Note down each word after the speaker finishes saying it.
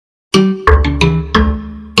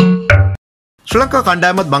ශ්‍රී ලංකා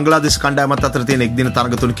කණ්ඩායමත් බංග්ලාදේශ කණ්ඩායමත් අතර තියෙන එක්දින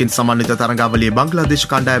තරඟ තුනකින් සමන්විත තරඟාවලියේ බංග්ලාදේශ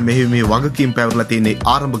කණ්ඩායම මෙහිමේ වගකීම් පැවරලා තියෙන්නේ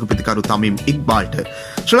ආරම්භක පිතිකරු තමීම් ඉක්බාල්ට.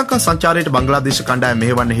 ශ්‍රී ලංකා සංචාරයට බංග්ලාදේශ කණ්ඩායම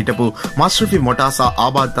මෙහෙවන්න හිටපු මාස්ටර්ෆි මොටාසා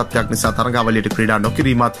ආබාධ තත්ත්වයක් නිසා තරඟාවලියට ක්‍රීඩා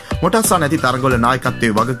නොකිරීමත් මොටාසා නැති තරඟවල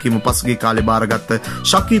නායකත්වයේ වගකීම පසුගිය කාලේ බාරගත්ත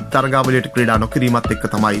ශකීබ් තරඟාවලියට ක්‍රීඩා නොකිරීමත් එක්ක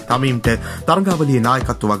තමයි තමීම්ට තරඟාවලියේ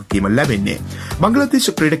නායකත්ව වගකීම ලැබෙන්නේ. බංග්ලාදේශ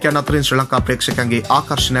ක්‍රීඩකයන් අතරින් ශ්‍රී ලංකා ප්‍රේක්ෂකයන්ගේ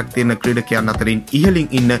ආකර්ෂණයක් තියෙන ක්‍රීඩකයන් අතරින් ඉහළින්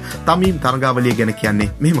ඉන්න තමීම් තරඟාවලිය ගැන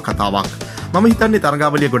කියන්නේ මෙහෙම කතාවක්. මම හිතන්නේ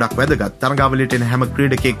තරඟාවලිය ගොඩක් වැදගත්. තරඟාවලියට එන හැම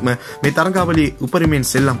ක්‍රීඩකයෙක්ම මේ තරඟාවලියේ උපරිමයෙන්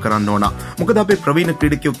සෙල්ලම් කරන්න ඕන. මොකද අපේ ප්‍රවීණ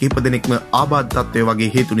ක්‍රීඩකයෝ කිහිප දෙනෙක්ම ආබාධ තත්ත්වය වගේ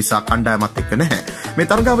හේතු නිසා කණ්ඩායමත් එක්ක නැහැ. මේ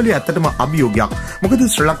තරඟාවලිය ඇත්තටම අභියෝගයක්. මොකද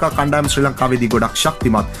ශ්‍රී ලංකා කණ්ඩායම ශ්‍රී ලංකාවේදී ගොඩක්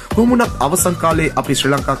ශක්තිමත්. කොහොම වුණත් අවසන් කාලේ අපි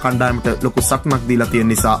ශ්‍රී ලංකා කණ්ඩායමට ලොකු සක්මක් දීලා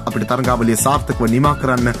තියෙන නිසා අපිට තරඟාවලිය සාර්ථකව නිමා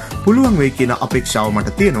කරන්න පුළුවන් වෙයි කියන අපේක්ෂාව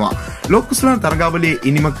මට තියෙනවා. ලෝක කුසලාන තරඟාවලියේ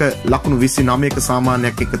ඉනිමක ලකුණු 29ක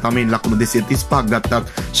සාමාන්‍යයක් එක්ක තමයින් ලකුණු 235ක්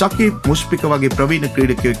ගත්තත් ශකීබ් මුෂ්පික වගේ ප්‍රවීණ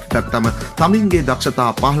ක්‍රීඩකයෙක්ට තම තමීන්ගේ දක්ෂතා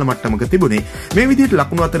පහළ මට්ටමක තිබුණේ. මේ විදිහට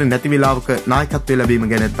ලකුණු අතර නැති වෙලාවක නායකත්වය ලැබීම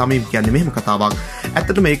ගැන තමීම් කියන්නේ මෙහෙම කතාවක්.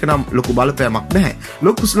 ඇත්තටම ඒක නම් ලොකු බලපෑමක් නැහැ.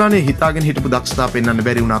 ලෝක කුසලානේ හිතාගෙන හිටපු දක්ෂතා පෙන්වන්න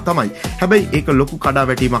බැරි වුණා තමයි. හැබැයි ඒක ලොකු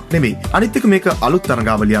කඩාවැටීමක් නෙමෙයි. අනිත් එක මේක අලුත්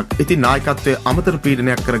තරඟාවලියක්. ඉතින් නායකත්වයේ අමතර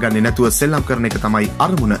පීඩනයක් කරගන්නේ නැතුව සෙල්ලම් කරන එක තමයි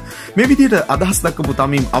අරමුණ. මේ විදිහට අදහස් දක්වපු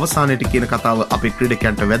තමීම් අවසානයේදී කියන කතාව අපේ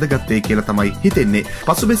ක්‍රීඩකයන්ට වැදගත් වෙයි කියලා තමයි හිතෙන්නේ.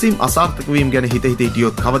 පසුබැසීම් අසාර්ථක වීම ගැන හිත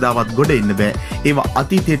හිටියොත් කවදාවත් ගොඩ එන්න බෑ. ඒවා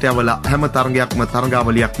අතීතයට යවලා හැම තරඟයක්ම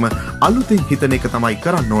තරඟාවලියක්ම අලුතින් හිතන එක තමයි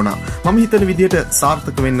කරන්න ඕන. මම හිතන විදිහට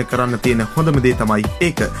සාර්ථක වෙන්න කරන්න තියෙන හොඳම දේ තමයි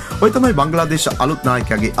ඒක. ඔය තමයි බංග්ලාදේශ අලුත්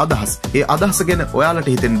නායකයාගේ අදහස්. ඒ අදහස ගැන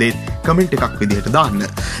ඔයාලට හිතෙන දේ කමෙන්ට් එකක් විදිහට දාන්න.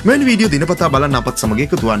 මෙවැනි වීඩියෝ දිනපතා බලන්න අපත් සමග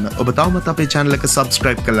එකතු වෙන්න. ඔබ තවමත් අපේ channel එක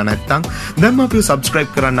subscribe කරලා නැත්නම් දැන්ම අපිව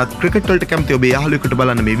subscribe කරන්නත් ක්‍රිකට් වලට කැමති ඔබේ යාළුවෙකුට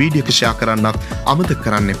බලන්න මේ වීඩියෝ එක share කරන්නත් අමතක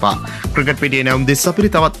කරන්න එපා. ක්‍රිකට් වීඩියෝ නැවුම් දෙස්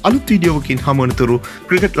අපිට තවත් අලුත් වීඩියෝවකින් හමු වෙනතුරු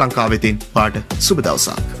ක්‍රිකට් ලංකාවෙතින් පාට සුබ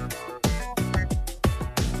දවසක්.